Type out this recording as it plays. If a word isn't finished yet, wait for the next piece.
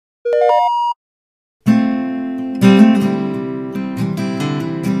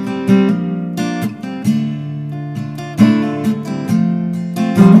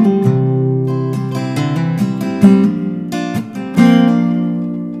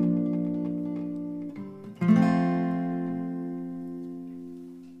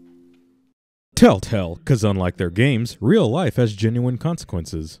Telltale, cause unlike their games, real life has genuine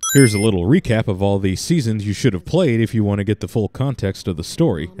consequences. Here's a little recap of all the seasons you should have played if you want to get the full context of the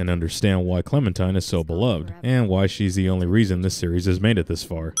story and understand why Clementine is so beloved, and why she's the only reason this series has made it this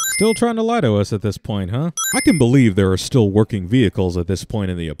far. Still trying to lie to us at this point, huh? I can believe there are still working vehicles at this point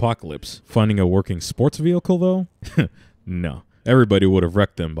in the apocalypse. Finding a working sports vehicle, though? No. Everybody would have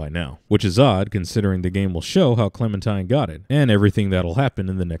wrecked them by now, which is odd considering the game will show how Clementine got it, and everything that'll happen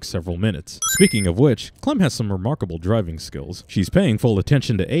in the next several minutes. Speaking of which, Clem has some remarkable driving skills. She's paying full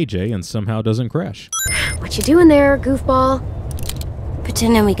attention to AJ and somehow doesn't crash. What you doing there, goofball?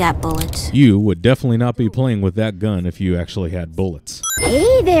 Pretending we got bullets. You would definitely not be playing with that gun if you actually had bullets.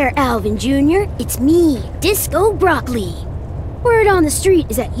 Hey there, Alvin Jr. It's me, Disco Broccoli. Word on the street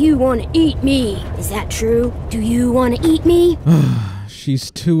is that you want to eat me. Is that true? Do you want to eat me?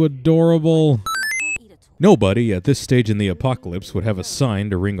 She's too adorable. Nobody at this stage in the apocalypse would have a sign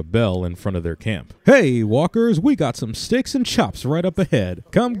to ring a bell in front of their camp. Hey, walkers, we got some steaks and chops right up ahead.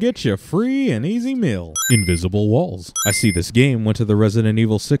 Come get your free and easy meal. Invisible walls. I see this game went to the Resident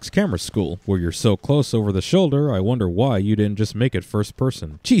Evil 6 camera school, where you're so close over the shoulder, I wonder why you didn't just make it first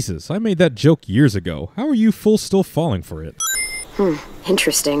person. Jesus, I made that joke years ago. How are you fools still falling for it?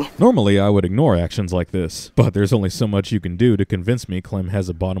 Interesting. Normally, I would ignore actions like this, but there's only so much you can do to convince me Clem has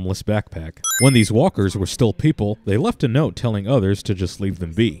a bottomless backpack. When these walkers were still people, they left a note telling others to just leave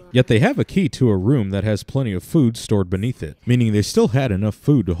them be. Yet they have a key to a room that has plenty of food stored beneath it, meaning they still had enough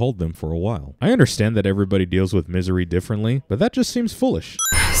food to hold them for a while. I understand that everybody deals with misery differently, but that just seems foolish.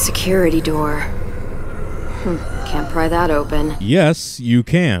 Security door. Can't pry that open. Yes, you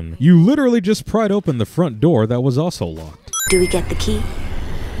can. You literally just pried open the front door that was also locked. Do we get the key?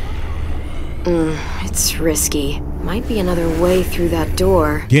 It's risky. Might be another way through that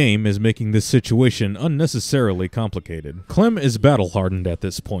door. Game is making this situation unnecessarily complicated. Clem is battle-hardened at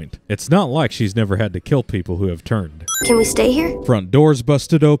this point. It's not like she's never had to kill people who have turned. Can we stay here? Front doors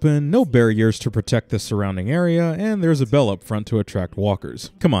busted open, no barriers to protect the surrounding area, and there's a bell up front to attract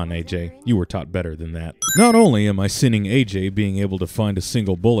walkers. Come on, AJ. You were taught better than that. Not only am I sinning AJ being able to find a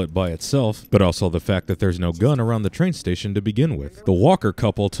single bullet by itself, but also the fact that there's no gun around the train station to begin with. The Walker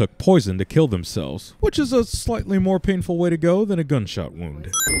couple took poison to kill themselves, which is a slightly more painful way to go than a gunshot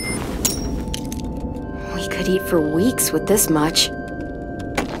wound. We could eat for weeks with this much.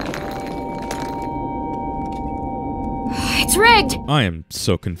 It's rigged! I am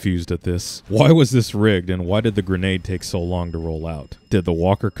so confused at this. Why was this rigged, and why did the grenade take so long to roll out? Did the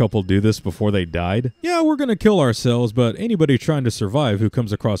Walker couple do this before they died? Yeah, we're gonna kill ourselves, but anybody trying to survive who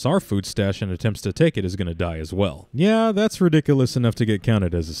comes across our food stash and attempts to take it is gonna die as well. Yeah, that's ridiculous enough to get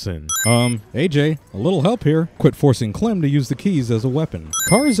counted as a sin. AJ, a little help here. Quit forcing Clem to use the keys as a weapon.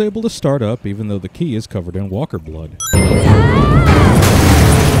 Car is able to start up even though the key is covered in Walker blood.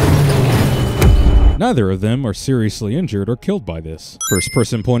 Neither of them are seriously injured or killed by this.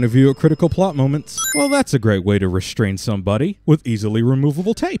 First-person point of view at critical plot moments. Well, that's a great way to restrain somebody, with easily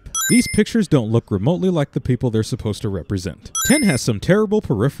removable tape. These pictures don't look remotely like the people they're supposed to represent. 10 has some terrible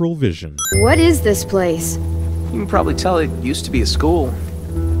peripheral vision. What is this place? You can probably tell it used to be a school.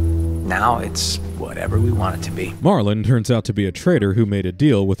 Now it's whatever we want it to be. Marlon turns out to be a traitor who made a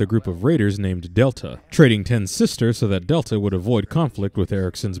deal with a group of raiders named Delta, trading 10's sister so that Delta would avoid conflict with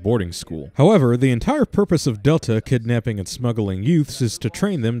Erickson's boarding school. However, the entire purpose of Delta kidnapping and smuggling youths is to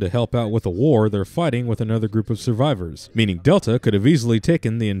train them to help out with a war they're fighting with another group of survivors, meaning Delta could have easily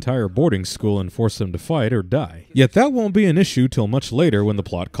taken the entire boarding school and forced them to fight or die. Yet that won't be an issue till much later when the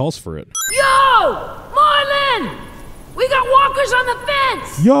plot calls for it. Yo! Marlon! We got walkers on the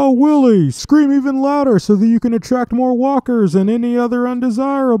fence! Yo, Willie, scream even louder so that you can attract more walkers and any other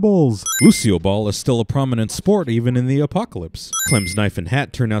undesirables. Lucio Ball is still a prominent sport even in the apocalypse. Clem's knife and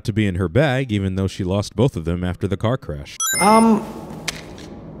hat turn out to be in her bag even though she lost both of them after the car crash.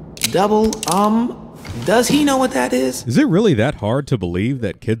 Does he know what that is? Is it really that hard to believe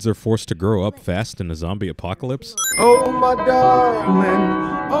that kids are forced to grow up fast in a zombie apocalypse? Oh my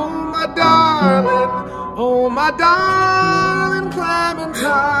darling, oh my darling. Oh, my darling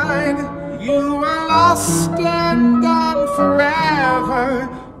Clementine, you are lost and gone forever.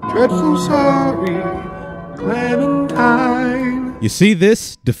 Dreadful sorry, Clementine. You see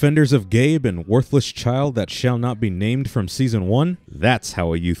this, defenders of Gabe and worthless child that shall not be named from season 1? That's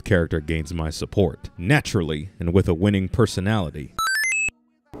how a youth character gains my support. Naturally, and with a winning personality.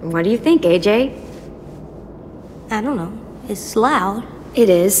 What do you think, AJ? I don't know. It's loud. It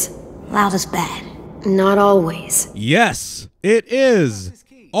is. Loud is bad. Not always. Yes, it is.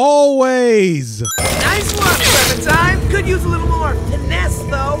 Always. Nice one, Clementine. Could use a little more finesse,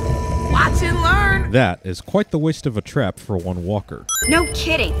 though. Watch and learn. That is quite the waste of a trap for one walker. No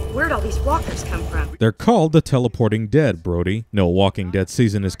kidding. Where'd all these walkers come from? They're called the teleporting dead, Brody. No Walking Dead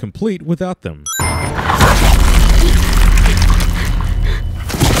season is complete without them.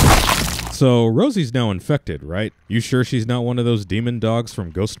 So, Rosie's now infected, right? You sure she's not one of those demon dogs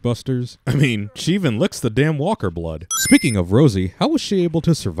from Ghostbusters? I mean, she even licks the damn walker blood. Speaking of Rosie, how was she able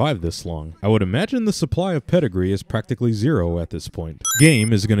to survive this long? I would imagine the supply of pedigree is practically zero at this point.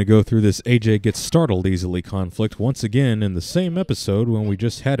 Game is going to go through this AJ gets startled easily conflict once again in the same episode when we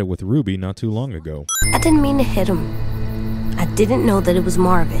just had it with Ruby not too long ago. I didn't mean to hit him. I didn't know that it was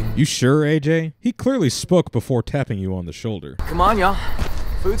Marvin. You sure, AJ? He clearly spoke before tapping you on the shoulder. Come on, y'all.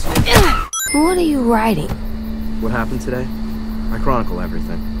 Food's What are you writing? What happened today? I chronicle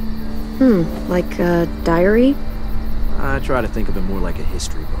everything. Like a diary? I try to think of it more like a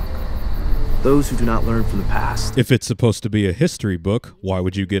history book. Those who do not learn from the past. If it's supposed to be a history book, why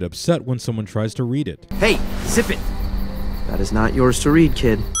would you get upset when someone tries to read it? Hey, zip it! That is not yours to read,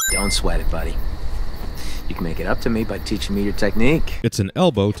 kid. Don't sweat it, buddy. You can make it up to me by teaching me your technique. It's an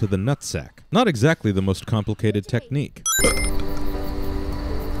elbow to the nutsack. Not exactly the most complicated technique.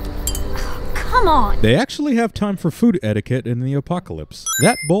 Come on! They actually have time for food etiquette in the apocalypse.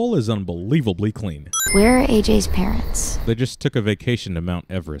 That bowl is unbelievably clean. Where are AJ's parents? They just took a vacation to Mount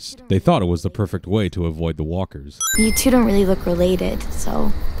Everest. They thought it was the perfect way to avoid the walkers. You two don't really look related,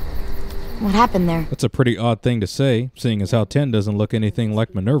 so... What happened there? That's a pretty odd thing to say, seeing as how 10 doesn't look anything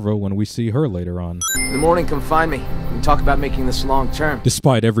like Minerva when we see her later on. In the morning, come find me. We can talk about making this long term.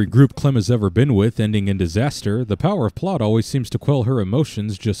 Despite every group Clem has ever been with ending in disaster, the power of plot always seems to quell her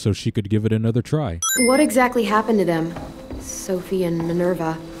emotions just so she could give it another try. What exactly happened to them? Sophie and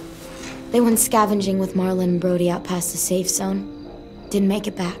Minerva. They went scavenging with Marlon and Brody out past the safe zone. Didn't make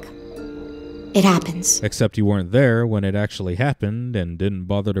it back. It happens. Except you weren't there when it actually happened and didn't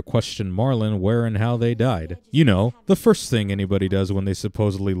bother to question Marlon where and how they died. You know, the first thing anybody does when they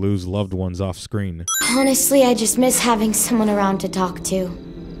supposedly lose loved ones off screen. Honestly, I just miss having someone around to talk to.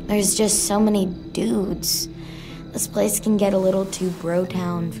 There's just so many dudes. This place can get a little too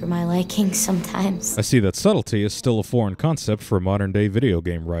bro-town for my liking sometimes. I see that subtlety is still a foreign concept for modern-day video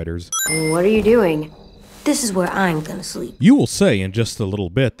game writers. What are you doing? This is where I'm gonna sleep. You will say in just a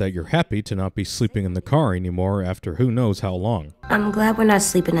little bit that you're happy to not be sleeping in the car anymore after who knows how long. I'm glad we're not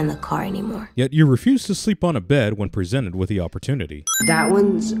sleeping in the car anymore. Yet you refuse to sleep on a bed when presented with the opportunity. That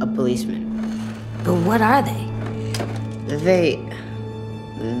one's a policeman. But what are they?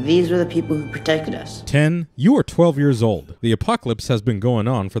 These were the people who protected us. 10, you are 12 years old. The apocalypse has been going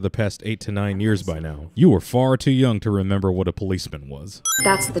on for the past 8 to 9 years by now. You were far too young to remember what a policeman was.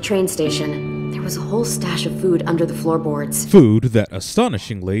 That's the train station. There was a whole stash of food under the floorboards. Food that,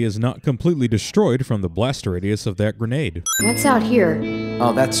 astonishingly, is not completely destroyed from the blast radius of that grenade. What's out here?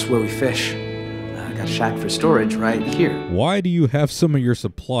 Oh, that's where we fish. I got a shack for storage right here. Why do you have some of your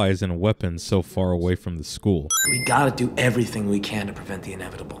supplies and weapons so far away from the school? We gotta do everything we can to prevent the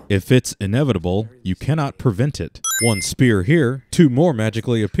inevitable. If it's inevitable, you cannot prevent it. One spear here, 2 more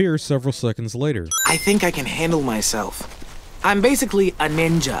magically appear several seconds later. I think I can handle myself. I'm basically a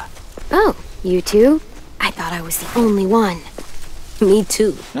ninja. Oh, you two? I thought I was the only one. Me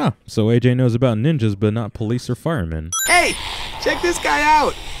too. Ah, so AJ knows about ninjas but not police or firemen. Hey, check this guy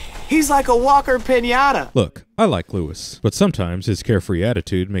out. He's like a walker piñata. Look, I like Lewis, but sometimes his carefree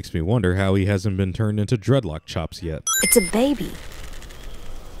attitude makes me wonder how he hasn't been turned into dreadlock chops yet. It's a baby.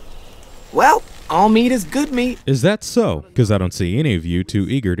 Well, all meat is good meat. Is that so? Because I don't see any of you too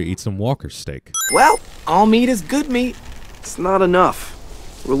eager to eat some walker steak. Well, all meat is good meat. It's not enough.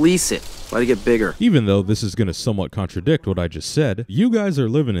 Release it. Let it get bigger. Even though this is going to somewhat contradict what I just said, you guys are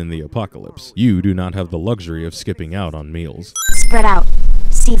living in the apocalypse. You do not have the luxury of skipping out on meals. Spread out.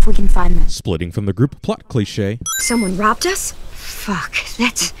 See if we can find them. Splitting from the group plot cliche. Someone robbed us? Fuck,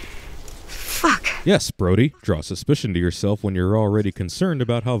 Fuck. Yes, Brody. Draw suspicion to yourself when you're already concerned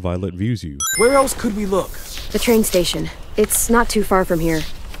about how Violet views you. Where else could we look? The train station. It's not too far from here.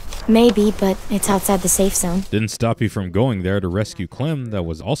 Maybe, but it's outside the safe zone. Didn't stop you from going there to rescue Clem that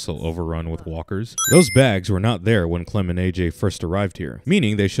was also overrun with walkers. Those bags were not there when Clem and AJ first arrived here,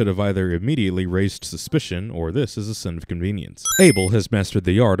 meaning they should have either immediately raised suspicion or this is a sin of convenience. Abel has mastered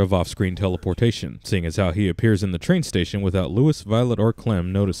the art of off-screen teleportation, seeing as how he appears in the train station without Lewis, Violet, or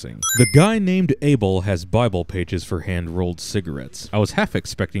Clem noticing. The guy named Abel has Bible pages for hand-rolled cigarettes. I was half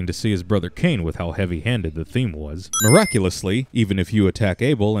expecting to see his brother Cain with how heavy-handed the theme was. Miraculously, even if you attack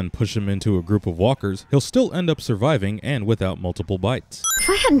Abel and push him into a group of walkers, he'll still end up surviving and without multiple bites. If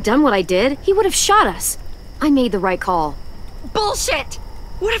I hadn't done what I did, he would have shot us. I made the right call. Bullshit!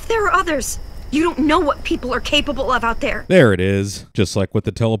 What if there were others? You don't know what people are capable of out there. There it is. Just like with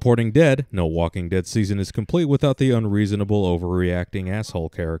the teleporting dead, no Walking Dead season is complete without the unreasonable overreacting asshole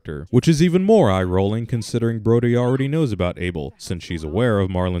character. Which is even more eye-rolling considering Brody already knows about Abel, since she's aware of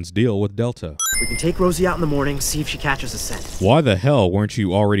Marlon's deal with Delta. We can take Rosie out in the morning, see if she catches a scent. Why the hell weren't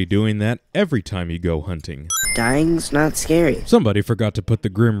you already doing that every time you go hunting? Dying's not scary. Somebody forgot to put the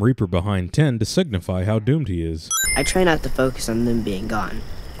Grim Reaper behind 10 to signify how doomed he is. I try not to focus on them being gone.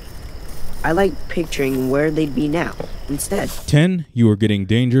 I like picturing where they'd be now, instead. 10, you are getting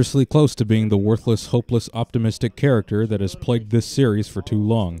dangerously close to being the worthless, hopeless, optimistic character that has plagued this series for too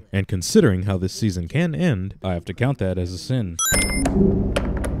long. And considering how this season can end, I have to count that as a sin.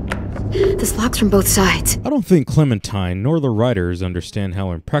 This locks from both sides. I don't think Clementine nor the writers understand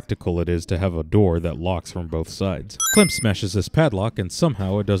how impractical it is to have a door that locks from both sides. Clem smashes this padlock and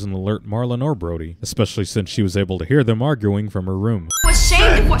somehow it doesn't alert Marlon or Brody, especially since she was able to hear them arguing from her room.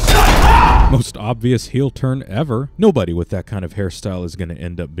 Most obvious heel turn ever. Nobody with that kind of hairstyle is going to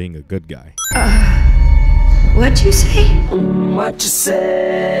end up being a good guy. What'd you say? What you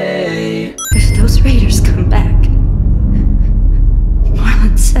say? If those raiders come back,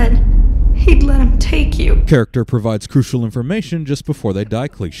 Marlon said he'd let him take you. Character provides crucial information just before they die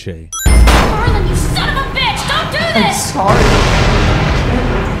cliche. Marlon, you son of a bitch! Don't do I'm this! sorry.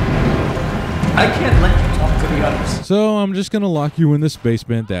 I can't let you talk to the others. So I'm just gonna lock you in this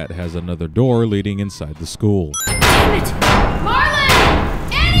basement that has another door leading inside the school. Damn it!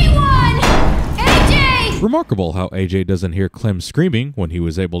 Marlon! Anyone! AJ! Remarkable how AJ doesn't hear Clem screaming when he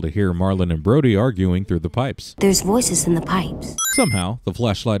was able to hear Marlon and Brody arguing through the pipes. There's voices in the pipes. Somehow, the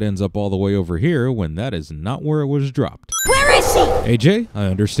flashlight ends up all the way over here when that is not where it was dropped. Where is he? AJ, I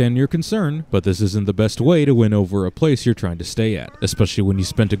understand your concern, but this isn't the best way to win over a place you're trying to stay at, especially when you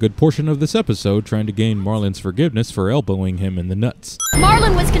spent a good portion of this episode trying to gain Marlon's forgiveness for elbowing him in the nuts.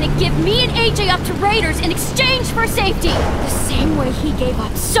 Marlon was gonna give me and AJ up to raiders in exchange for safety, the same way he gave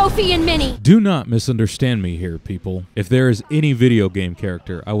up Sophie and Minnie. Do not misunderstand me here, people. If there is any video game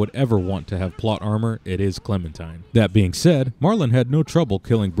character I would ever want to have plot armor, it is Clementine. That being said, Marlon had no trouble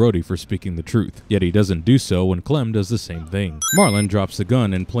killing Brody for speaking the truth, yet he doesn't do so when Clem does the same thing. Marlon drops the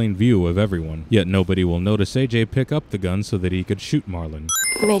gun in plain view of everyone, yet nobody will notice AJ pick up the gun so that he could shoot Marlon.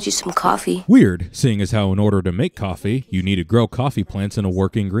 I made you some coffee. Weird, seeing as how in order to make coffee, you need to grow coffee plants in a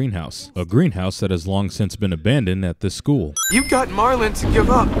working greenhouse. A greenhouse that has long since been abandoned at this school. You got Marlon to give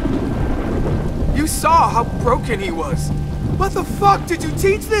up. You saw how broken he was. What the fuck did you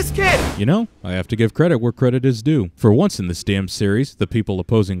teach this kid? You know, I have to give credit where credit is due. For once in this damn series, the people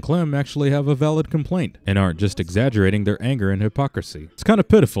opposing Clem actually have a valid complaint, and aren't just exaggerating their anger and hypocrisy. It's kind of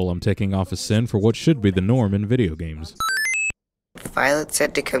pitiful I'm taking off a sin for what should be the norm in video games. Violet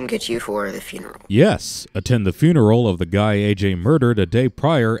said to come get you for the funeral. Yes, attend the funeral of the guy AJ murdered a day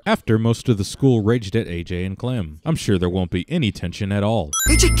prior after most of the school raged at AJ and Clem. I'm sure there won't be any tension at all.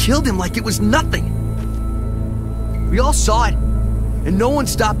 AJ killed him like it was nothing. We all saw it, and no one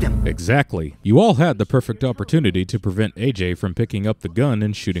stopped him. Exactly. You all had the perfect opportunity to prevent AJ from picking up the gun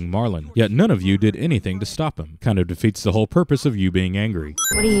and shooting Marlon, yet none of you did anything to stop him. Kind of defeats the whole purpose of you being angry.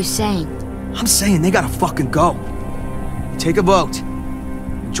 What are you saying? I'm saying they gotta fucking go. Take a vote.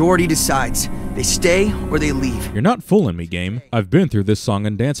 Majority decides. They stay or they leave. You're not fooling me, game. I've been through this song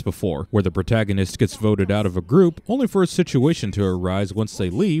and dance before, where the protagonist gets voted out of a group, only for a situation to arise once they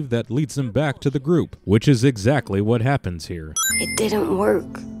leave that leads them back to the group, which is exactly what happens here. It didn't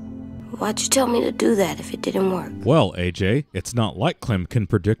work. Why'd you tell me to do that if it didn't work? Well, AJ, it's not like Clem can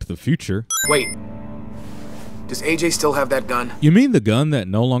predict the future. Wait. Does AJ still have that gun? You mean the gun that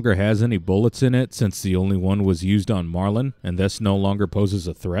no longer has any bullets in it since the only one was used on Marlon, and thus no longer poses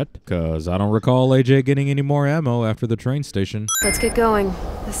a threat? Cause I don't recall AJ getting any more ammo after the train station. Let's get going.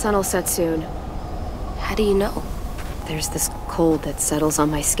 The sun will set soon. How do you know? There's this cold that settles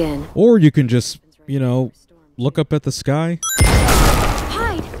on my skin. Or you can just, you know, look up at the sky.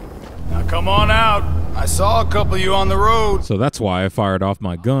 Hide! Now come on out. I saw a couple of you on the road. So that's why I fired off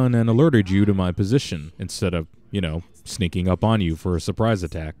my gun and alerted you to my position, instead of, you know, sneaking up on you for a surprise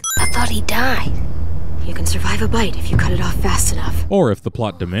attack. I thought he died. You can survive a bite if you cut it off fast enough. Or if the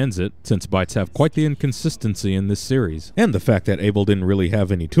plot demands it, since bites have quite the inconsistency in this series. And the fact that Abel didn't really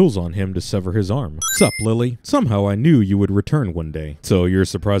have any tools on him to sever his arm. Sup, Lily? Somehow I knew you would return one day. So your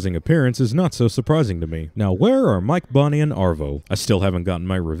surprising appearance is not so surprising to me. Now where are Mike, Bonnie, and Arvo? I still haven't gotten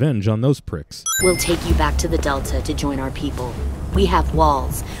my revenge on those pricks. We'll take you back to the Delta to join our people. We have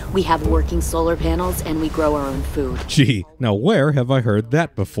walls, we have working solar panels, and we grow our own food. Gee, now where have I heard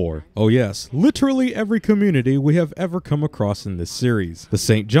that before? Oh yes, literally every community we have ever come across in this series. The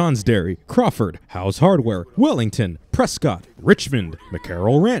St. John's Dairy, Crawford, Howe's Hardware, Wellington, Prescott, Richmond,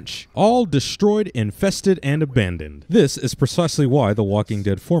 McCarroll Ranch, all destroyed, infested, and abandoned. This is precisely why the Walking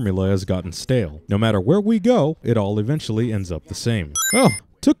Dead formula has gotten stale. No matter where we go, it all eventually ends up the same. Oh,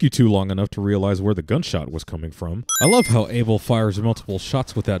 took you too long enough to realize where the gunshot was coming from. I love how Abel fires multiple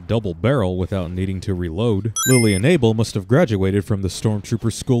shots with that double barrel without needing to reload. Lily and Abel must have graduated from the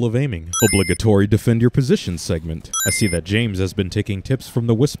Stormtrooper School of Aiming. Obligatory defend your position segment. I see that James has been taking tips from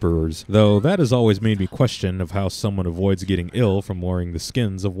the Whisperers, though that has always made me question of how someone avoids getting ill from wearing the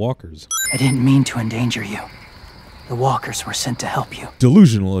skins of walkers. I didn't mean to endanger you. The walkers were sent to help you.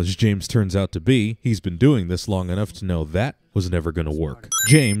 Delusional as James turns out to be, he's been doing this long enough to know that was never going to work.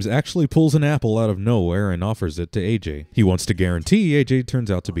 James actually pulls an apple out of nowhere and offers it to AJ. He wants to guarantee AJ turns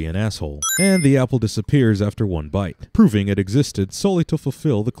out to be an asshole. And the apple disappears after one bite, proving it existed solely to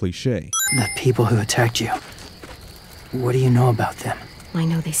fulfill the cliché. The people who attacked you, what do you know about them? I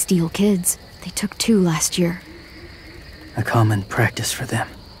know they steal kids. They took 2 last year. A common practice for them.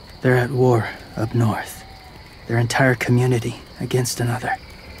 They're at war up north. Their entire community against another.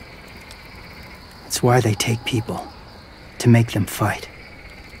 It's why they take people. To make them fight.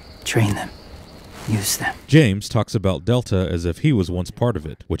 Train them. Use them. James talks about Delta as if he was once part of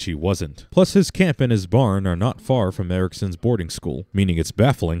it, which he wasn't. Plus, his camp and his barn are not far from Erickson's boarding school, meaning it's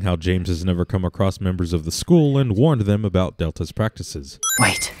baffling how James has never come across members of the school and warned them about Delta's practices.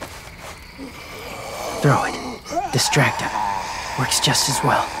 Wait. Throw it. Distract him. Works just as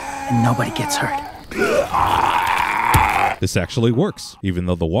well, and nobody gets hurt. This actually works, even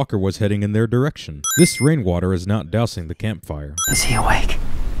though the walker was heading in their direction. This rainwater is not dousing the campfire. Is he awake?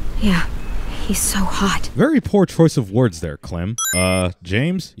 Yeah, he's so hot. Very poor choice of words there, Clem.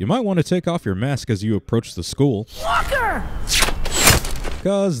 James, you might want to take off your mask as you approach the school. Walker!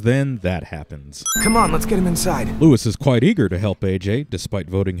 Cause then that happens. Come on, let's get him inside. Lewis is quite eager to help AJ, despite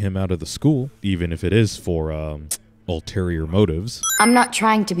voting him out of the school, even if it is for, ulterior motives. I'm not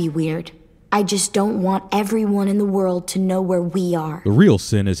trying to be weird. I just don't want everyone in the world to know where we are. The real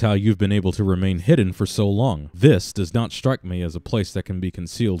sin is how you've been able to remain hidden for so long. This does not strike me as a place that can be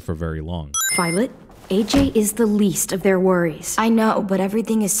concealed for very long. Violet, AJ is the least of their worries. I know, but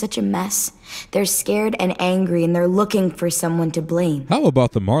everything is such a mess. They're scared and angry, and they're looking for someone to blame. How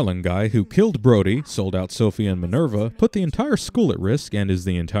about the Marlin guy who killed Brody, sold out Sophie and Minerva, put the entire school at risk, and is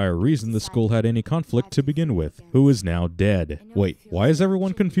the entire reason the school had any conflict to begin with, who is now dead? Wait, why is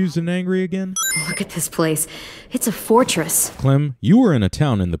everyone confused and angry again? Look at this place. It's a fortress. Clem, you were in a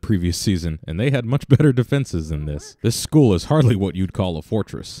town in the previous season, and they had much better defenses than this. This school is hardly what you'd call a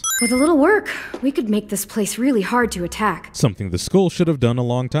fortress. With a little work, we could make this place really hard to attack. Something the school should have done a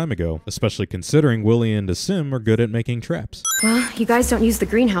long time ago, especially considering Willie and Asim are good at making traps. Well, you guys don't use the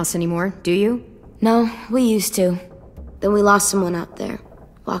greenhouse anymore, do you? No, we used to. Then we lost someone out there.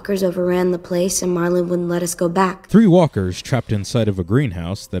 Walkers overran the place and Marlin wouldn't let us go back. 3 walkers trapped inside of a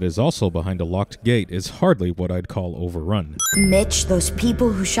greenhouse that is also behind a locked gate is hardly what I'd call overrun. Mitch, those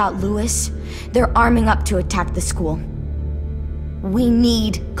people who shot Lewis, they're arming up to attack the school. We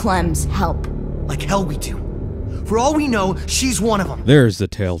need Clem's help. Like hell we do. For all we know, she's one of them. There's the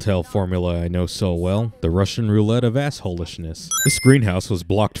telltale formula I know so well, the Russian roulette of assholishness. This greenhouse was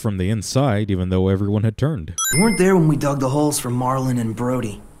blocked from the inside even though everyone had turned. You weren't there when we dug the holes for Marlin and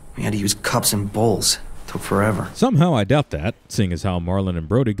Brody. We had to use cups and bowls. Took forever. Somehow I doubt that, seeing as how Marlin and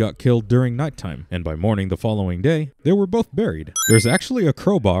Brody got killed during nighttime, and by morning the following day, they were both buried. There's actually a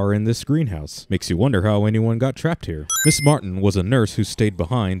crowbar in this greenhouse. Makes you wonder how anyone got trapped here. Miss Martin was a nurse who stayed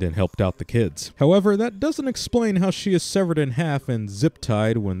behind and helped out the kids. However, that doesn't explain how she is severed in half and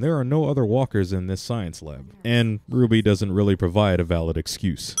zip-tied when there are no other walkers in this science lab. And Ruby doesn't really provide a valid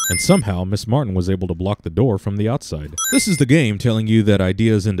excuse. And somehow, Miss Martin was able to block the door from the outside. This is the game telling you that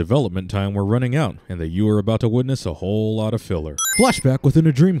ideas in development time were running out, and that you are about to witness a whole lot of filler. Flashback within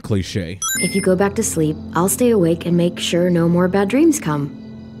a dream cliche. If you go back to sleep, I'll stay awake and make sure no more bad dreams come.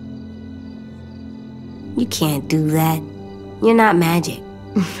 You can't do that. You're not magic.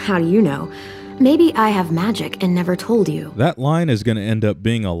 How do you know? Maybe I have magic and never told you. That line is going to end up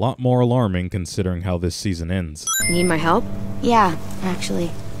being a lot more alarming considering how this season ends. Need my help? Yeah, actually.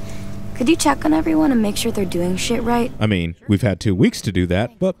 Could you check on everyone and make sure they're doing shit right? I mean, we've had 2 weeks to do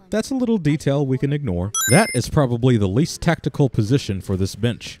that, but that's a little detail we can ignore. That is probably the least tactical position for this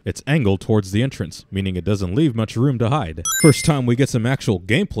bench. It's angled towards the entrance, meaning it doesn't leave much room to hide. First time we get some actual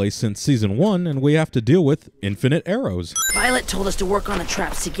gameplay since Season 1, and we have to deal with infinite arrows. Violet told us to work on the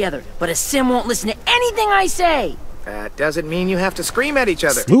traps together, but Asim won't listen to anything I say! That doesn't mean you have to scream at each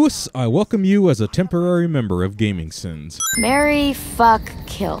other. Lewis, I welcome you as a temporary member of GamingSins. Marry, fuck,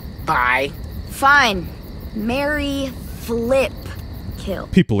 kill. Bye. Fine. Marry, flip, kill.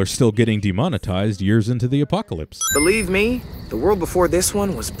 People are still getting demonetized years into the apocalypse. Believe me, the world before this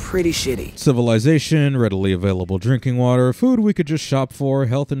one was pretty shitty. Civilization, readily available drinking water, food we could just shop for,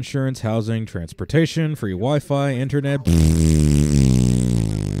 health insurance, housing, transportation, free Wi-Fi, internet.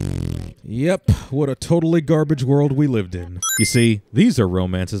 Yep, what a totally garbage world we lived in. You see, these are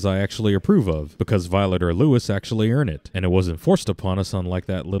romances I actually approve of, because Violet or Lewis actually earn it, and it wasn't forced upon us unlike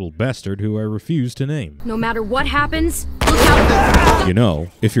that little bastard who I refuse to name. No matter what happens, look out. You know,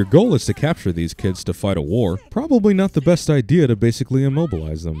 if your goal is to capture these kids to fight a war, probably not the best idea to basically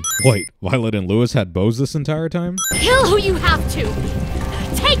immobilize them. Wait, Violet and Lewis had bows this entire time? Kill who you have to.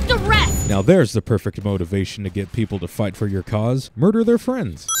 Take the rest! Now there's the perfect motivation to get people to fight for your cause. Murder their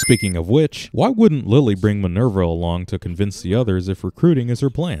friends. Speaking of which, why wouldn't Lily bring Minerva along to convince the others if recruiting is her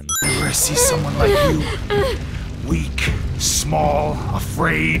plan? Whenever I see someone like you, weak, small,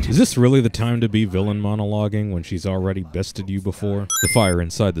 afraid. Is this really the time to be villain monologuing when she's already bested you before? The fire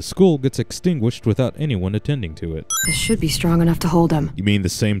inside the school gets extinguished without anyone attending to it. This should be strong enough to hold him. You mean the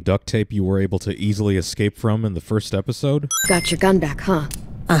same duct tape you were able to easily escape from in the first episode? Got your gun back, huh?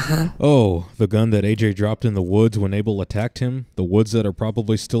 Uh-huh. Oh, the gun that AJ dropped in the woods when Abel attacked him? The woods that are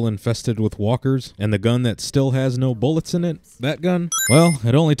probably still infested with walkers? And the gun that still has no bullets in it? That gun? Well,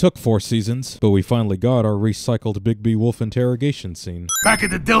 it only took 4 seasons, but we finally got our recycled Big B Wolf interrogation scene. Back at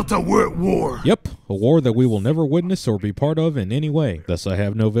the Delta, we're at war. Yep, a war that we will never witness or be part of in any way. Thus I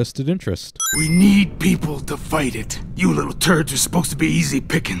have no vested interest. We need people to fight it. You little turds are supposed to be easy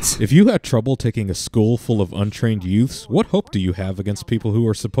pickings. If you had trouble taking a school full of untrained youths, what hope do you have against people who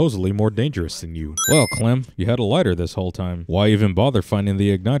are supposedly more dangerous than you? Well, Clem, you had a lighter this whole time. Why even bother finding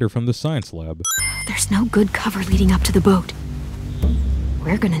the igniter from the science lab? There's no good cover leading up to the boat.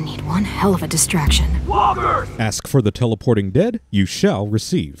 We're gonna need one hell of a distraction. Walkers! Ask for the teleporting dead, you shall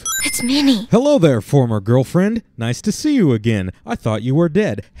receive. It's Minnie. Hello there, former girlfriend. Nice to see you again. I thought you were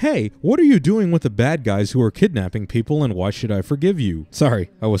dead. Hey, what are you doing with the bad guys who are kidnapping people, and why should I forgive you?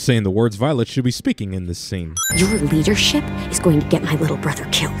 Sorry, I was saying the words Violet should be speaking in this scene. Your leadership is going to get my little brother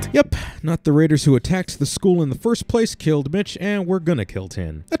killed. Yep, not the raiders who attacked the school in the first place killed Mitch, and we're gonna kill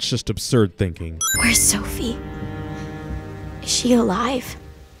Tin. That's just absurd thinking. Where's Sophie? Is she alive?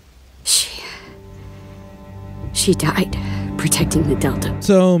 She died protecting the Delta.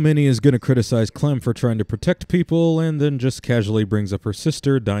 So Minnie is gonna criticize Clem for trying to protect people, and then just casually brings up her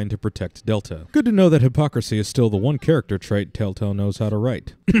sister dying to protect Delta. Good to know that hypocrisy is still the one character trait Telltale knows how to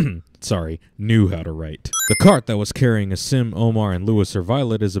write. Sorry, knew how to write. The cart that was carrying Asim, Omar, and Lewis or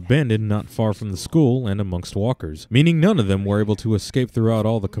Violet is abandoned not far from the school and amongst walkers, meaning none of them were able to escape throughout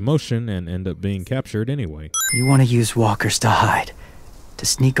all the commotion and end up being captured anyway. You want to use walkers to hide? To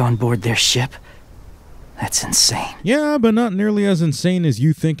sneak on board their ship? That's insane. Yeah, but not nearly as insane as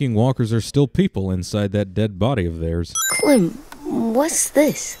you thinking walkers are still people inside that dead body of theirs. Clem, what's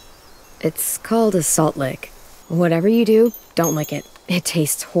this? It's called a salt lick. Whatever you do, don't lick it. It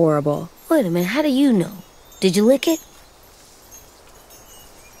tastes horrible. Wait a minute, how do you know? Did you lick it?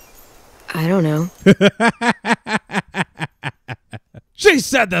 I don't know. She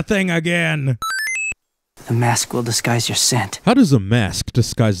said the thing again! The mask will disguise your scent. How does a mask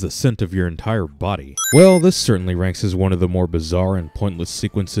disguise the scent of your entire body? Well, this certainly ranks as one of the more bizarre and pointless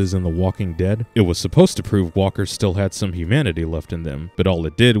sequences in The Walking Dead. It was supposed to prove walkers still had some humanity left in them, but all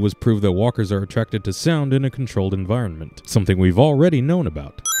it did was prove that walkers are attracted to sound in a controlled environment, something we've already known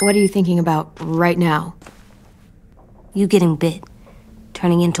about. What are you thinking about right now? You getting bit.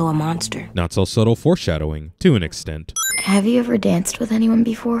 Turning into a monster. Not so subtle foreshadowing, to an extent. Have you ever danced with anyone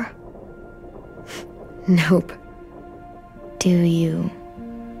before? Nope. Do you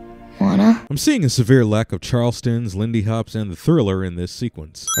wanna? I'm seeing a severe lack of Charleston's, Lindy Hops, and the Thriller in this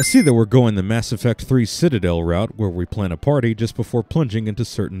sequence. I see that we're going the Mass Effect 3 Citadel route, where we plan a party just before plunging into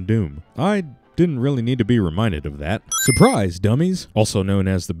certain doom. I didn't really need to be reminded of that. Surprise, dummies! Also known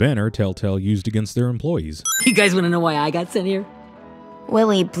as the banner Telltale used against their employees. You guys wanna know why I got sent here?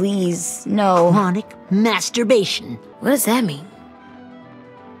 Willie, please, no. Chronic masturbation. What does that mean?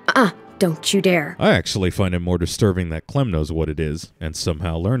 Don't you dare. I actually find it more disturbing that Clem knows what it is, and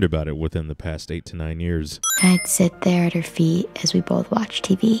somehow learned about it within the past 8 to 9 years. I'd sit there at her feet as we both watched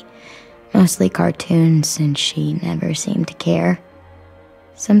TV. Mostly cartoons, since she never seemed to care.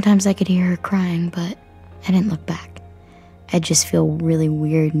 Sometimes I could hear her crying, but I didn't look back. I'd just feel really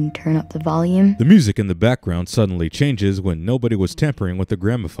weird and turn up the volume. The music in the background suddenly changes when nobody was tampering with the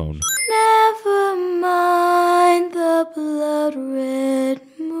gramophone. Never mind the blood red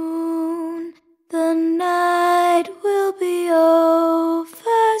moon, the night be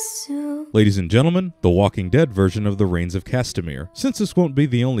over soon. Ladies and gentlemen, the Walking Dead version of The Reigns of Castamere, since this won't be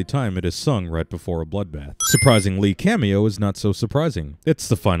the only time it is sung right before a bloodbath. Surprising Lee cameo is not so surprising. It's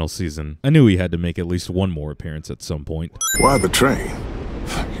the final season. I knew he had to make at least one more appearance at some point. Why the train?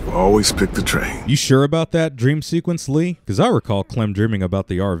 You always pick the train. You sure about that dream sequence, Lee? Because I recall Clem dreaming about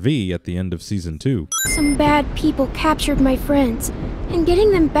the RV at the end of season 2. Some bad people captured my friends, and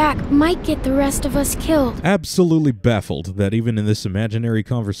getting them back might get the rest of us killed. Absolutely baffled that even in this imaginary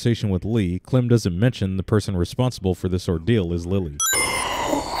conversation with Lee, Clem doesn't mention the person responsible for this ordeal is Lily.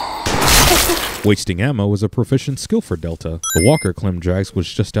 Wasting ammo was a proficient skill for Delta. The walker Clem drags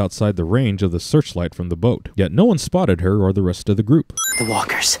was just outside the range of the searchlight from the boat, yet no one spotted her or the rest of the group. The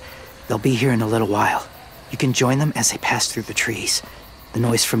walkers. They'll be here in a little while. You can join them as they pass through the trees. The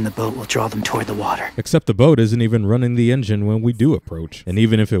noise from the boat will draw them toward the water. Except the boat isn't even running the engine when we do approach. And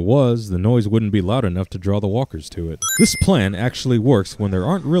even if it was, the noise wouldn't be loud enough to draw the walkers to it. This plan actually works when there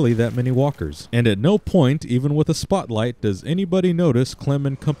aren't really that many walkers. And at no point, even with a spotlight, does anybody notice Clem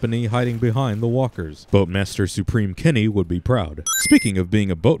and company hiding behind the walkers. Boatmaster Supreme Kenny would be proud. Speaking of being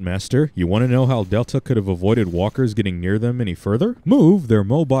a boatmaster, you want to know how Delta could have avoided walkers getting near them any further? Move their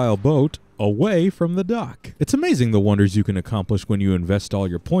mobile boat away from the dock. It's amazing the wonders you can accomplish when you invest all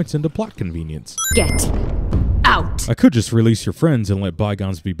your points into plot convenience. Get out. I could just release your friends and let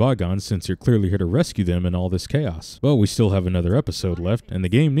bygones be bygones since you're clearly here to rescue them in all this chaos. But we still have another episode left, and the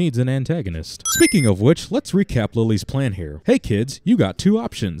game needs an antagonist. Speaking of which, let's recap Lily's plan here. Hey kids, you got two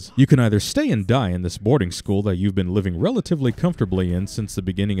options. You can either stay and die in this boarding school that you've been living relatively comfortably in since the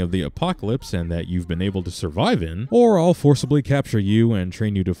beginning of the apocalypse and that you've been able to survive in, or I'll forcibly capture you and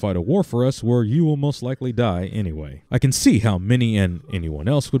train you to fight a war for us where you will most likely die anyway. I can see how Minnie and anyone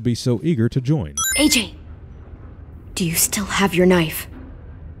else would be so eager to join. AJ, do you still have your knife?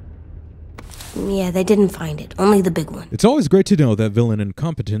 Yeah, they didn't find it. Only the big one. It's always great to know that villain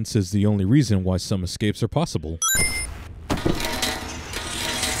incompetence is the only reason why some escapes are possible.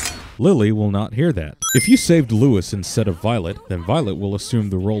 Lily will not hear that. If you saved Lewis instead of Violet, then Violet will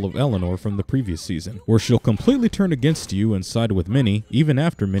assume the role of Eleanor from the previous season, where she'll completely turn against you and side with Minnie, even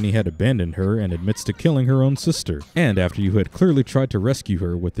after Minnie had abandoned her and admits to killing her own sister, and after you had clearly tried to rescue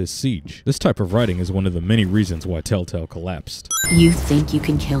her with this siege. This type of writing is one of the many reasons why Telltale collapsed. You think you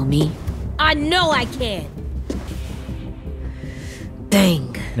can kill me? I know I can.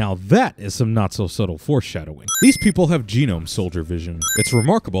 Dang. Now that is some not-so-subtle foreshadowing. These people have genome soldier vision. It's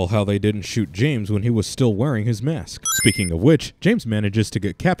remarkable how they didn't shoot James when he was still wearing his mask. Speaking of which, James manages to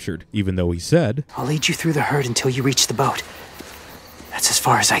get captured, even though he said, I'll lead you through the herd until you reach the boat. That's as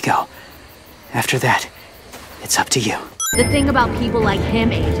far as I go. After that, it's up to you. The thing about people like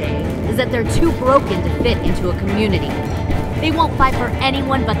him, AJ, is that they're too broken to fit into a community. They won't fight for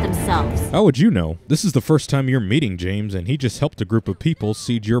anyone but themselves. How would you know? This is the first time you're meeting James, and he just helped a group of people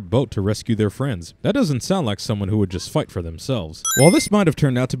siege your boat to rescue their friends. That doesn't sound like someone who would just fight for themselves. While this might have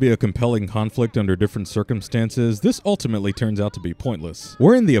turned out to be a compelling conflict under different circumstances, this ultimately turns out to be pointless.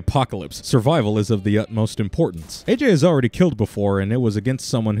 We're in the apocalypse. Survival is of the utmost importance. AJ has already killed before, and it was against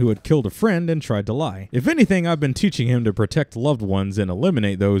someone who had killed a friend and tried to lie. If anything, I've been teaching him to protect loved ones and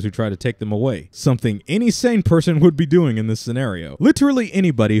eliminate those who try to take them away. Something any sane person would be doing in this scenario. Literally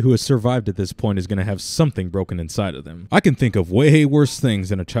anybody who has survived at this point is going to have something broken inside of them. I can think of way worse things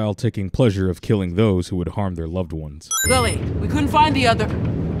than a child taking pleasure of killing those who would harm their loved ones. Lily, we couldn't find the other...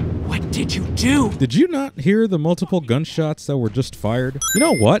 What did you do? Did you not hear the multiple gunshots that were just fired? You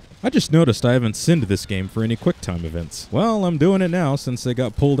know what? I just noticed I haven't sinned this game for any QuickTime events. Well, I'm doing it now since they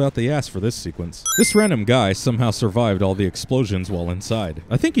got pulled out the ass for this sequence. This random guy somehow survived all the explosions while inside.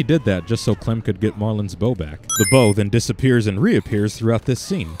 I think he did that just so Clem could get Marlon's bow back. The bow then disappears and reappears throughout this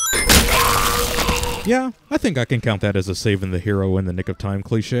scene. Yeah, I think I can count that as a saving the hero in the nick of time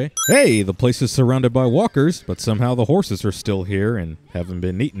cliche. Hey, the place is surrounded by walkers, but somehow the horses are still here and haven't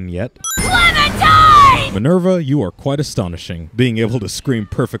been eaten yet. Clementine! Minerva, you are quite astonishing, being able to scream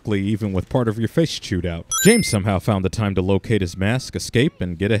perfectly even with part of your face chewed out. James somehow found the time to locate his mask, escape,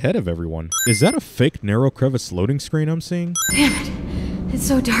 and get ahead of everyone. Is that a fake narrow crevice loading screen I'm seeing? Damn it. It's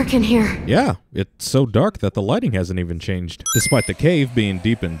so dark in here. Yeah, it's so dark that the lighting hasn't even changed. Despite the cave being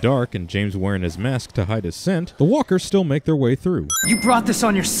deep and dark and James wearing his mask to hide his scent, the walkers still make their way through. You brought this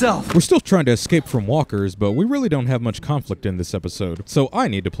on yourself. We're still trying to escape from walkers, but we really don't have much conflict in this episode, so I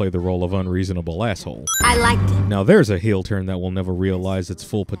need to play the role of unreasonable asshole. I liked it. Now there's a heel turn that will never realize its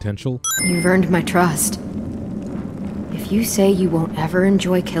full potential. You've earned my trust. If you say you won't ever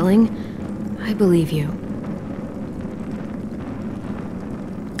enjoy killing, I believe you.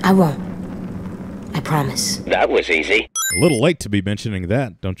 I won't. I promise. That was easy. A little late to be mentioning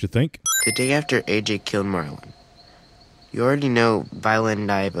that, don't you think? The day after AJ killed Marlon, You already know Violet and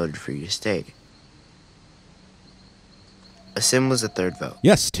I voted for you to stay. A Sim was the third vote.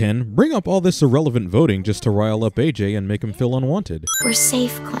 Yes, 10. Bring up all this irrelevant voting just to rile up AJ and make him feel unwanted. We're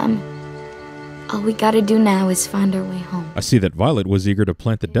safe, Clem. All we gotta do now is find our way home. I see that Violet was eager to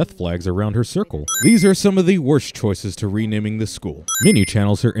plant the death flags around her circle. These are some of the worst choices to renaming this school. Minnie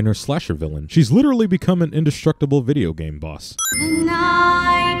channels her inner slasher villain. She's literally become an indestructible video game boss. The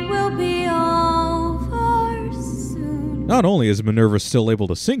night will be over soon. Not only is Minerva still able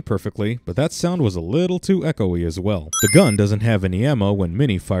to sing perfectly, but that sound was a little too echoey as well. The gun doesn't have any ammo when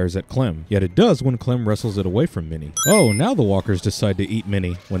Minnie fires at Clem, yet it does when Clem wrestles it away from Minnie. Oh, now the walkers decide to eat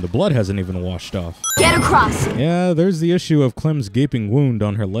Minnie, when the blood hasn't even washed off. Get across! Yeah, there's the issue of Clem's gaping wound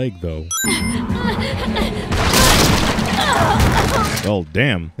on her leg, though. Well,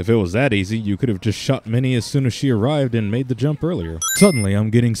 damn. If it was that easy, you could have just shot Minnie as soon as she arrived and made the jump earlier. Suddenly,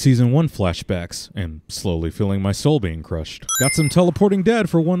 I'm getting Season 1 flashbacks, and slowly feeling my soul being crushed. Got some teleporting dad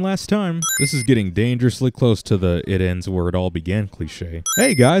for one last time. This is getting dangerously close to the "it ends where it all began" cliche.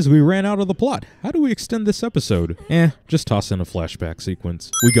 Hey guys, we ran out of the plot. How do we extend this episode? Just toss in a flashback sequence.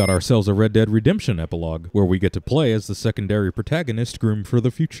 We got ourselves a Red Dead Redemption epilogue, where we get to play as the secondary protagonist groomed for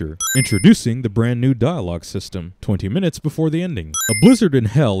the future. Introducing the brand new dialogue system, 20 minutes before the ending. A blizzard in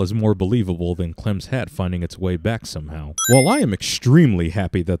hell is more believable than Clem's hat finding its way back somehow. While I am extremely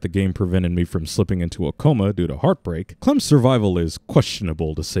happy that the game prevented me from slipping into a coma due to heartbreak, Clem's survival is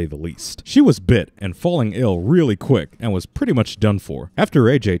questionable to say the least. She was bit and falling ill really quick and was pretty much done for. After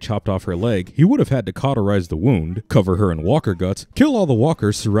AJ chopped off her leg, he would have had to cauterize the wound, cover her in walker guts, kill all the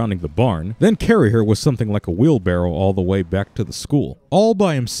walkers surrounding the barn, then carry her with something like a wheelbarrow all the way back to the school. All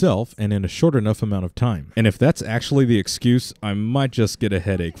by himself and in a short enough amount of time. And if that's actually the excuse, I might just get a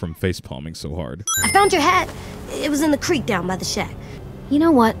headache from facepalming so hard. I found your hat. It was in the creek down by the shack. You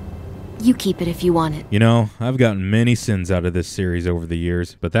know what? You keep it if you want it. You know, I've gotten many sins out of this series over the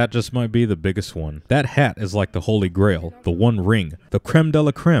years, but that just might be the biggest one. That hat is like the holy grail, the one ring, the creme de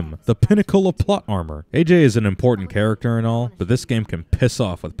la creme, the pinnacle of plot armor. AJ is an important character and all, but this game can piss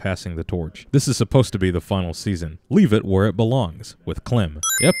off with passing the torch. This is supposed to be the final season. Leave it where it belongs, with Clem.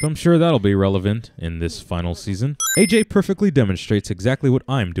 Yep, I'm sure that'll be relevant in this final season. AJ perfectly demonstrates exactly what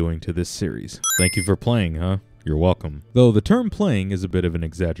I'm doing to this series. Thank you for playing, huh? You're welcome. Though the term playing is a bit of an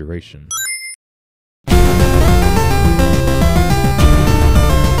exaggeration.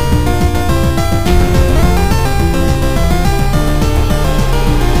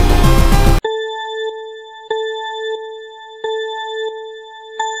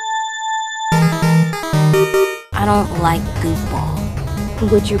 I don't like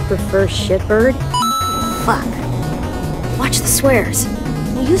goofball. Would you prefer shitbird? Fuck. Watch the swears.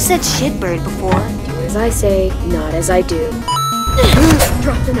 You said shitbird before. Do as I say, not as I do.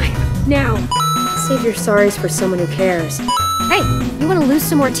 Drop the knife, now! Save your sorries for someone who cares. Hey, you want to lose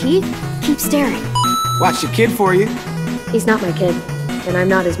some more teeth? Keep staring. Watch your kid for you. He's not my kid, and I'm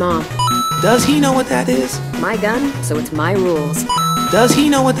not his mom. Does he know what that is? My gun, so it's my rules. Does he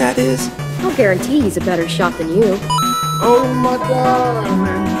know what that is? I'll guarantee he's a better shot than you. Oh my darling,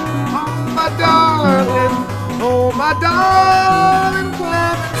 oh my darling, oh my darling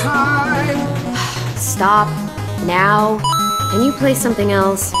Clementine. Stop. Now. Can you play something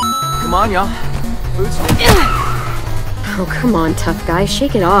else? Come on, y'all. Boots. Oh, come on, tough guy.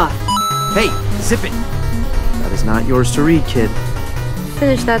 Shake it off. Hey, zip it. That is not yours to read, kid.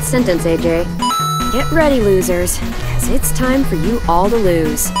 Finish that sentence, AJ. Get ready, losers, because it's time for you all to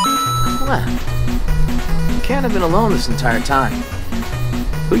lose. What? You can't have been alone this entire time.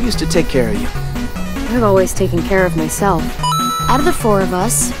 Who used to take care of you? I've always taken care of myself. Out of the four of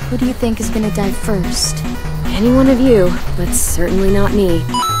us, who do you think is gonna die first? Any one of you, but certainly not me.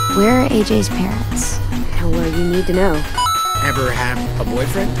 Where are AJ's parents? Now, what you need to know. Ever have a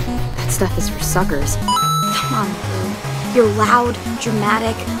boyfriend? That stuff is for suckers. Come on, Blue. You're loud,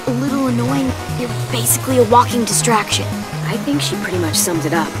 dramatic, a little annoying. You're basically a walking distraction. I think she pretty much summed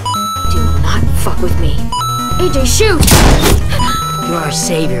it up. Do not fuck with me. AJ, shoot! You're our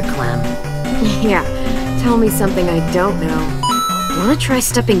savior, Clem. Yeah, tell me something I don't know. Wanna try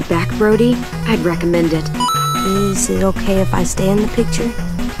stepping back, Brody? I'd recommend it. Is it okay if I stay in the picture?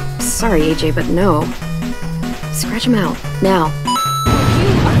 Sorry, AJ, but no. Scratch him out, now. You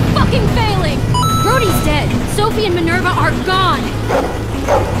are fucking failing! Brody's dead. Sophie and Minerva are gone.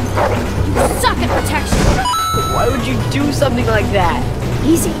 You suck at protection. Why would you do something like that?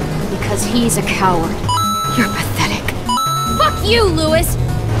 Easy, because he's a coward. You're pathetic. Fuck you, Lewis!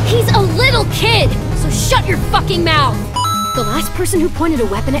 He's a little kid, so shut your fucking mouth! The last person who pointed a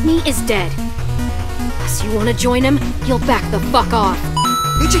weapon at me is dead. Unless you want to join him, you'll back the fuck off.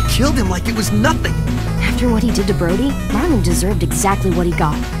 AJ killed him like it was nothing. After what he did to Brody, Marlon deserved exactly what he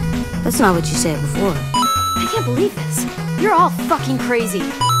got. That's not what you said before. I can't believe this. You're all fucking crazy.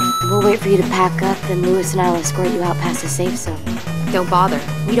 We'll wait for you to pack up, then Lewis and I'll escort you out past the safe zone. Don't bother.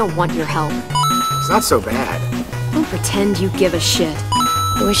 We don't want your help. It's not so bad. Don't pretend you give a shit.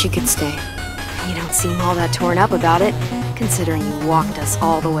 I wish you could stay. You don't seem all that torn up about it, considering you walked us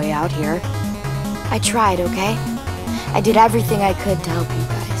all the way out here. I tried, okay? I did everything I could to help you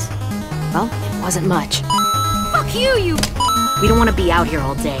guys. Well, it wasn't much. Fuck you, you... We don't want to be out here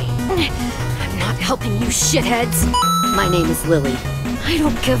all day. I'm not helping you shitheads. My name is Lily. I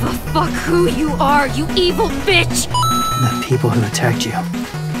don't give a fuck who you are, you evil bitch! The people who attacked you.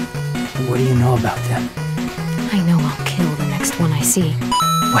 What do you know about them? I know I'll kill the next one I see.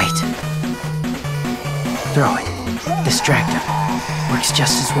 Wait. Throw it. Distract him. Works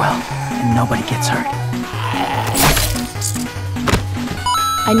just as well, and nobody gets hurt.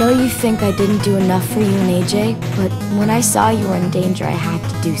 I know you think I didn't do enough for you and AJ, but when I saw you were in danger, I had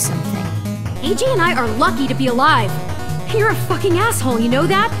to do something. AJ and I are lucky to be alive. You're a fucking asshole, you know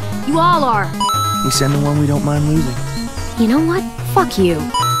that? You all are. We send the one we don't mind losing. You know what? Fuck you.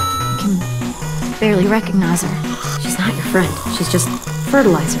 I can barely recognize her. She's not your friend. She's just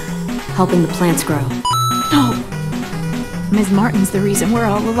fertilizer, helping the plants grow. No! Ms. Martin's the reason we're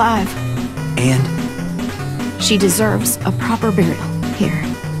all alive. And? She deserves a proper burial. Here.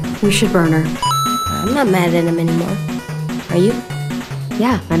 We should burn her. I'm not mad at him anymore. Are you?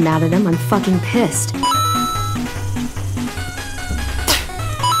 Yeah, I'm mad at him. I'm fucking pissed.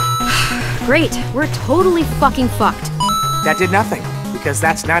 Great, we're totally fucking fucked. That did nothing, because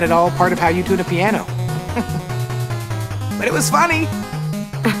that's not at all part of how you tune a piano. But it was funny.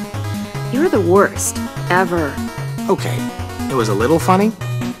 You're the worst, ever. Okay, it was a little funny.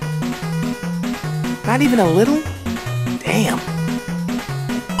 Not even a little? Damn.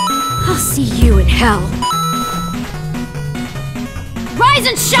 I'll see you in hell. Rise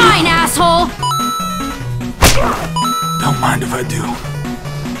and shine, asshole! Don't mind if I do.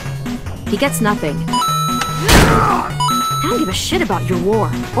 He gets nothing. I don't give a shit about your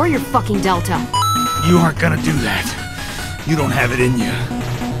war, or your fucking Delta. You aren't gonna do that. You don't have it in you.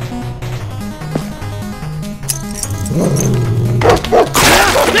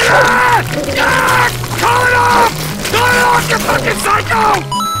 Call it off! Call it off, you fucking psycho!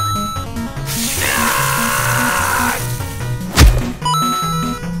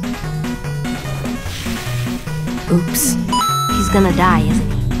 Oops. He's gonna die,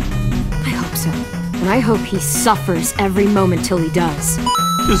 isn't he? I hope so. And I hope he suffers every moment till he does.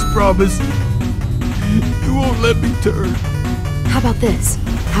 Just promise you won't let me turn. How about this?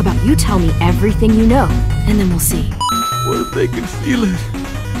 How about you tell me everything you know, and then we'll see. What if they can feel it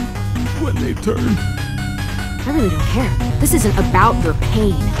when they turn? I really don't care. This isn't about your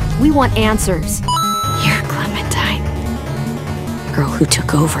pain. We want answers. You're Clementine. The girl who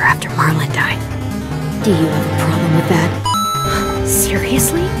took over after Marlon died. Do you have a problem with that?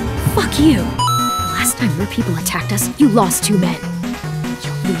 Seriously? Fuck you. The last time your people attacked us, you lost 2 men.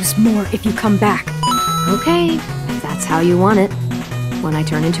 You'll lose more if you come back. Okay, if that's how you want it. When I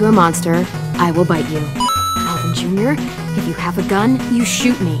turn into a monster, I will bite you. Alvin Jr., if you have a gun, you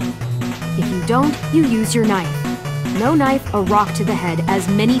shoot me. If you don't, you use your knife. No knife, a rock to the head as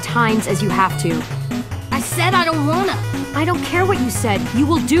many times as you have to. I said I don't wanna. I don't care what you said. You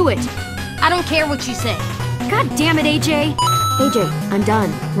will do it. I don't care what you say. God damn it, AJ. AJ, I'm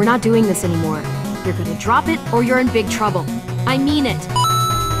done. We're not doing this anymore. You're gonna drop it or you're in big trouble. I mean it.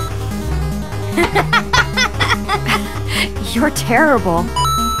 You're terrible.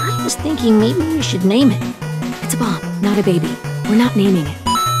 I was thinking maybe we should name it. It's a bomb, not a baby. We're not naming it.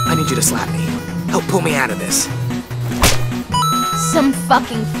 I need you to slap me. Help pull me out of this. Some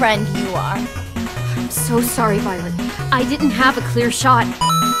fucking friend you are. I'm so sorry, Violet. I didn't have a clear shot.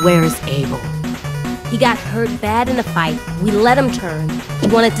 Where's Abel? He got hurt bad in a fight. We let him turn. He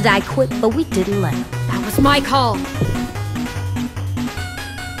wanted to die quick, but we didn't let him. That was my call.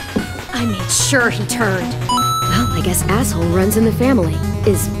 I made sure he turned. Well, I guess asshole runs in the family.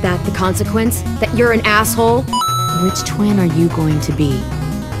 Is that the consequence? That you're an asshole? Which twin are you going to be?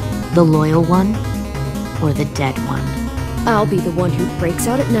 The loyal one or the dead one? I'll be the one who breaks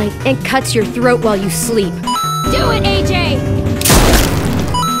out at night and cuts your throat while you sleep. Do it, AJ!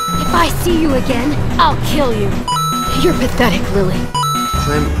 If I see you again, I'll kill you. You're pathetic, Lily.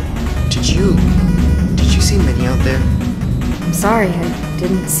 Clem, did you see Minnie out there? I'm sorry, I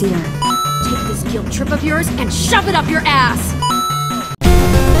didn't see her. Take this guilt trip of yours and shove it up your ass!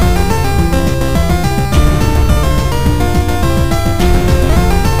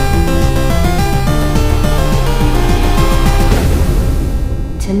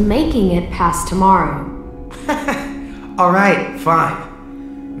 To making it past tomorrow. Alright,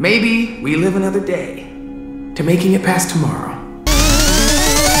 fine. Maybe we live another day to making it past tomorrow.